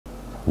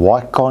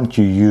why can't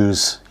you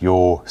use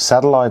your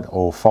satellite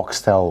or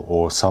Foxtel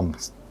or some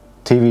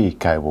TV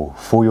cable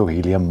for your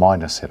Helium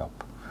Miner setup?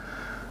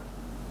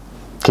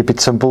 Keep it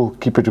simple,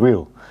 keep it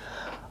real.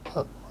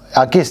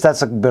 I guess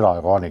that's a bit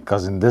ironic,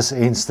 because in this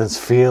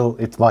instance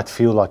it might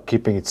feel like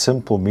keeping it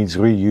simple means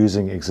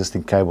reusing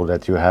existing cable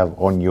that you have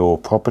on your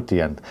property,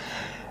 and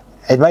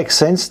it makes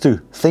sense to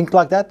think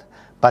like that,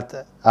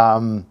 but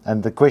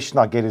and the question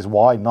I get is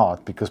why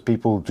not? Because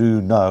people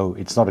do know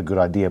it's not a good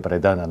idea, but they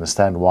don't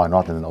understand why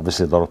not, and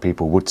obviously a lot of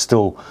people would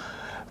still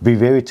be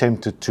very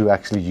tempted to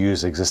actually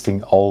use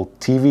existing old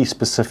TV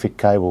specific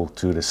cable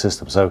to the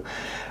system. So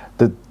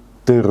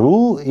the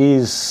rule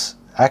is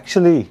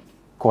actually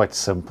quite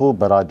simple,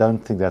 but I don't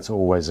think that's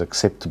always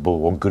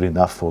acceptable or good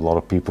enough for a lot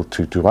of people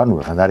to run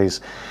with, and that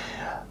is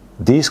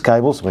these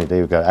cables. Well, there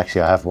you go.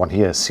 Actually, I have one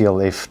here,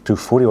 CLF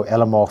 240 or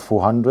LMR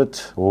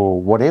 400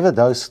 or whatever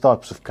those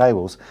types of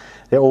cables.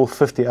 They're all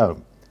 50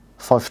 ohm.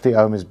 50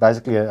 ohm is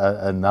basically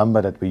a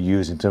number that we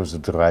use in terms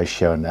of the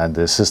ratio, and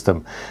the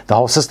system, the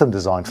whole system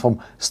design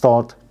from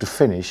start to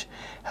finish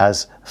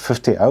has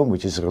 50 ohm,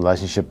 which is a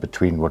relationship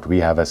between what we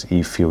have as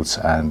E fields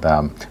and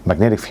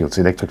magnetic fields,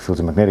 electric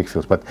fields and magnetic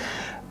fields. But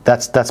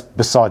that's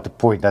beside the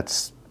point.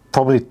 That's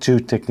probably too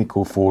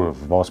technical for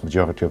the vast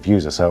majority of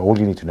users. So all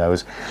you need to know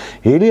is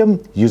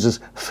Helium uses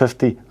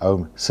 50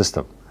 ohm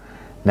system.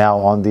 Now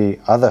on the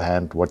other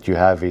hand, what you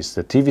have is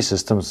the TV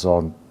systems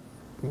on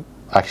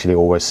actually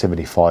always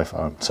 75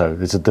 ohm, so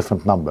it's a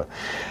different number.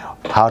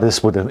 How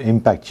this would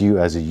impact you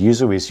as a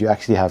user is you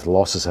actually have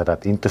losses at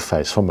that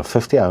interface from a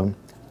 50 ohm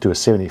to a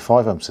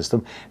 75 ohm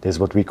system. There's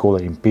what we call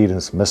an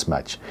impedance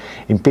mismatch.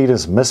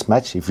 Impedance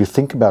mismatch, if you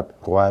think about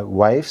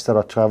waves that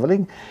are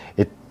traveling,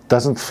 it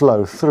doesn't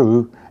flow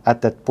through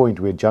at that point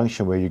where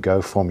junction where you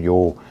go from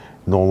your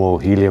normal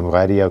helium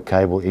radio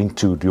cable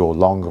into your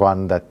long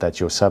run, that's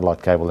your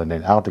satellite cable, and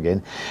then out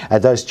again.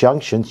 At those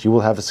junctions you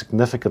will have a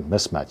significant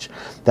mismatch.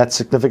 That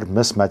significant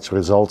mismatch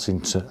results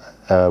in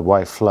a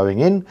wave flowing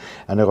in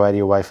and a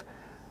radio wave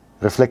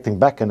reflecting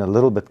back and a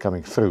little bit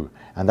coming through,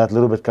 and that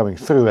little bit coming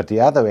through at the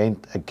other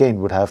end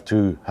again would have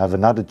to have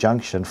another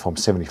junction from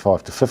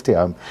 75 to 50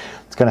 ohm.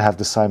 It's going to have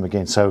the same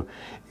again, so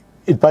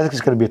it basically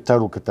is going to be a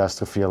total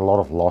catastrophe. A lot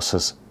of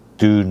losses.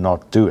 Do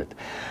not do it.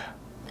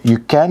 You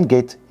can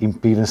get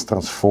impedance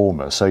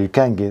transformers, so you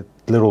can get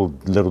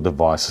little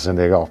devices, and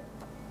they are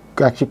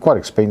actually quite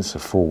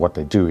expensive for what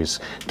they do,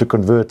 is to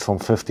convert from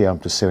 50 ohm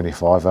to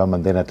 75 ohm,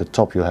 and then at the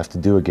top you'll have to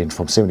do again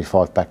from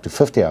 75 back to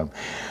 50 ohm.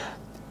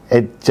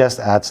 It just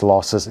adds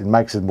losses. It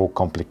makes it more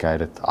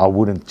complicated. I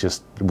wouldn't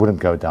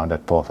go down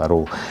that path at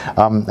all.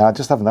 I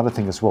just have another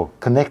thing as well,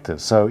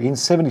 connectors. So in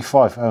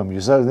 75 ohm,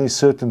 there's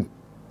certain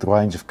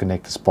range of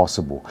connectors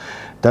possible.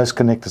 Those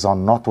connectors are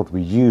not what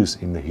we use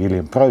in the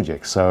Helium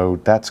project, so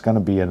that's going to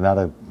be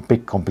another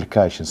big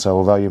complication. So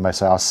although you may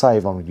say I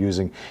save on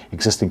using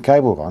existing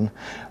cable run,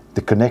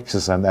 the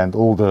connectors and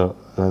all the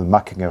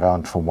mucking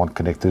around from one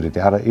connector to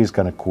the other is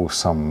going to cause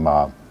some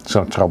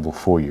trouble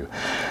for you.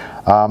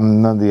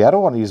 And the other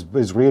one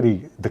is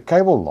really the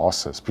cable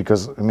losses,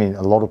 because I mean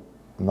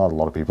not a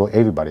lot of people,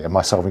 everybody, and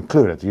myself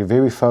included, you're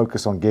very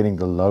focused on getting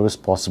the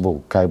lowest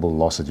possible cable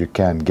loss that you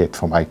can get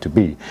from A to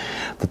B.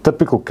 The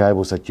typical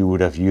cables that you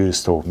would have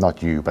used, or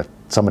not you, but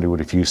somebody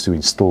would have used to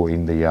install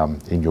in the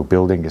in your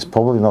building, is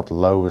probably not the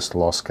lowest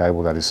loss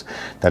cable that is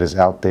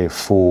out there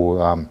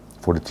for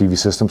the TV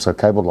system. So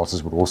cable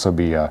losses would also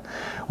be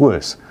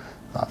worse.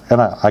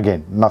 And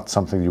again, not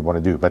something you want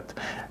to do, but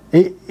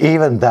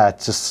even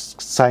that,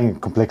 just saying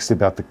complexity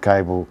about the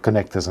cable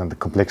connectors and the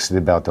complexity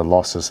about the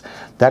losses,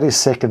 that is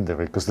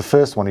secondary, because the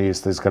first one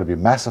is there's going to be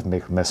a massive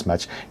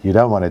mismatch. You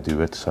don't want to do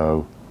it,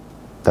 so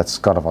that's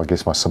kind of, I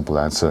guess, my simple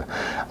answer.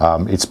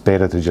 It's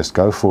better to just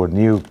go for a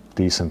new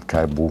decent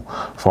cable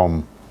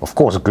from, of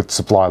course, a good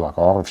supplier like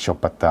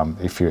RFShop, but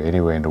if you're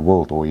anywhere in the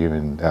world or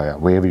even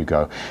wherever you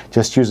go,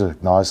 just use a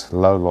nice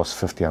low loss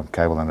 50 ohm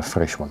cable and a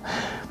fresh one.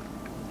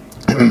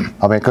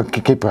 I mean, I could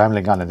keep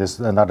rambling on, and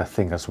there's another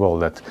thing as well,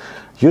 that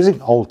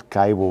using old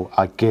cable,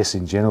 I guess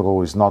in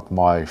general, is not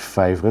my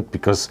favorite,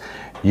 because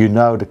you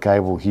know the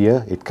cable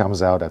here, it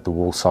comes out at the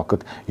wall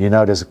socket. You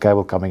know there's a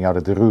cable coming out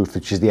of the roof,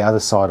 which is the other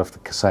side of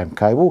the same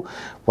cable.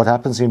 What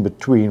happens in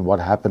between, what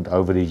happened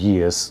over the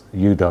years,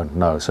 you don't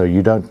know. So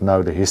you don't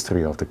know the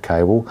history of the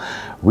cable.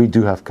 We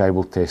do have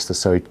cable testers,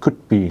 so it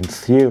could be in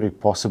theory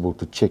possible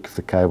to check if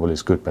the cable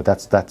is good, but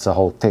that's a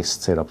whole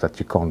test setup that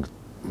you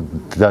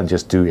don't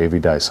just do every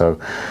day. So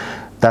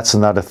that's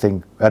another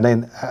thing. And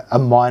then a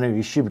minor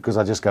issue, because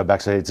I just go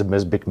back, so it's a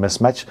big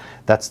mismatch.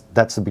 That's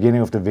the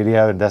beginning of the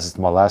video, and that's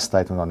my last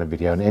statement on the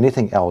video. And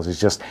anything else is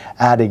just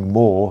adding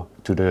more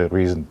to the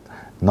reason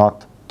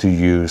not to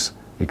use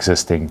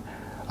existing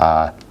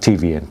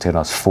TV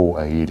antennas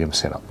for a Helium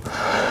setup.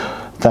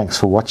 Thanks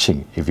for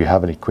watching. If you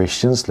have any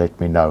questions, let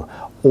me know.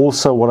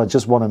 Also, what I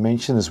just want to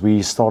mention is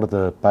we started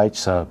a page,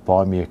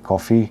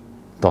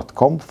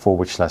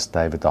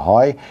 buymeacoffee.com/David the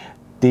High.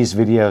 These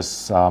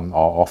videos are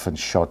often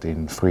shot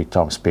in free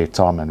time, spare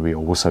time, and we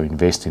also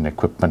invest in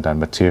equipment and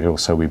material,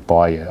 so we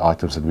buy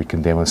items that we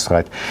can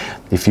demonstrate.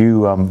 If you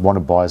want to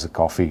buy us a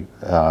coffee,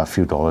 a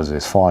few dollars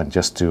is fine,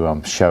 just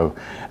to show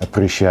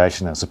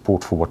appreciation and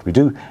support for what we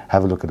do.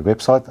 Have a look at the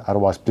website.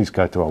 Otherwise, please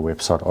go to our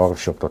website,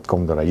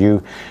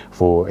 rfshop.com.au,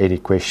 for any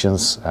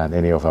questions and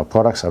any of our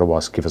products.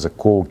 Otherwise, give us a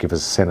call,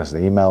 send us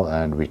an email,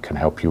 and we can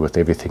help you with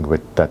everything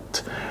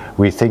that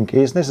we think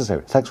is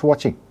necessary. Thanks for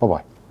watching.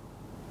 Bye-bye.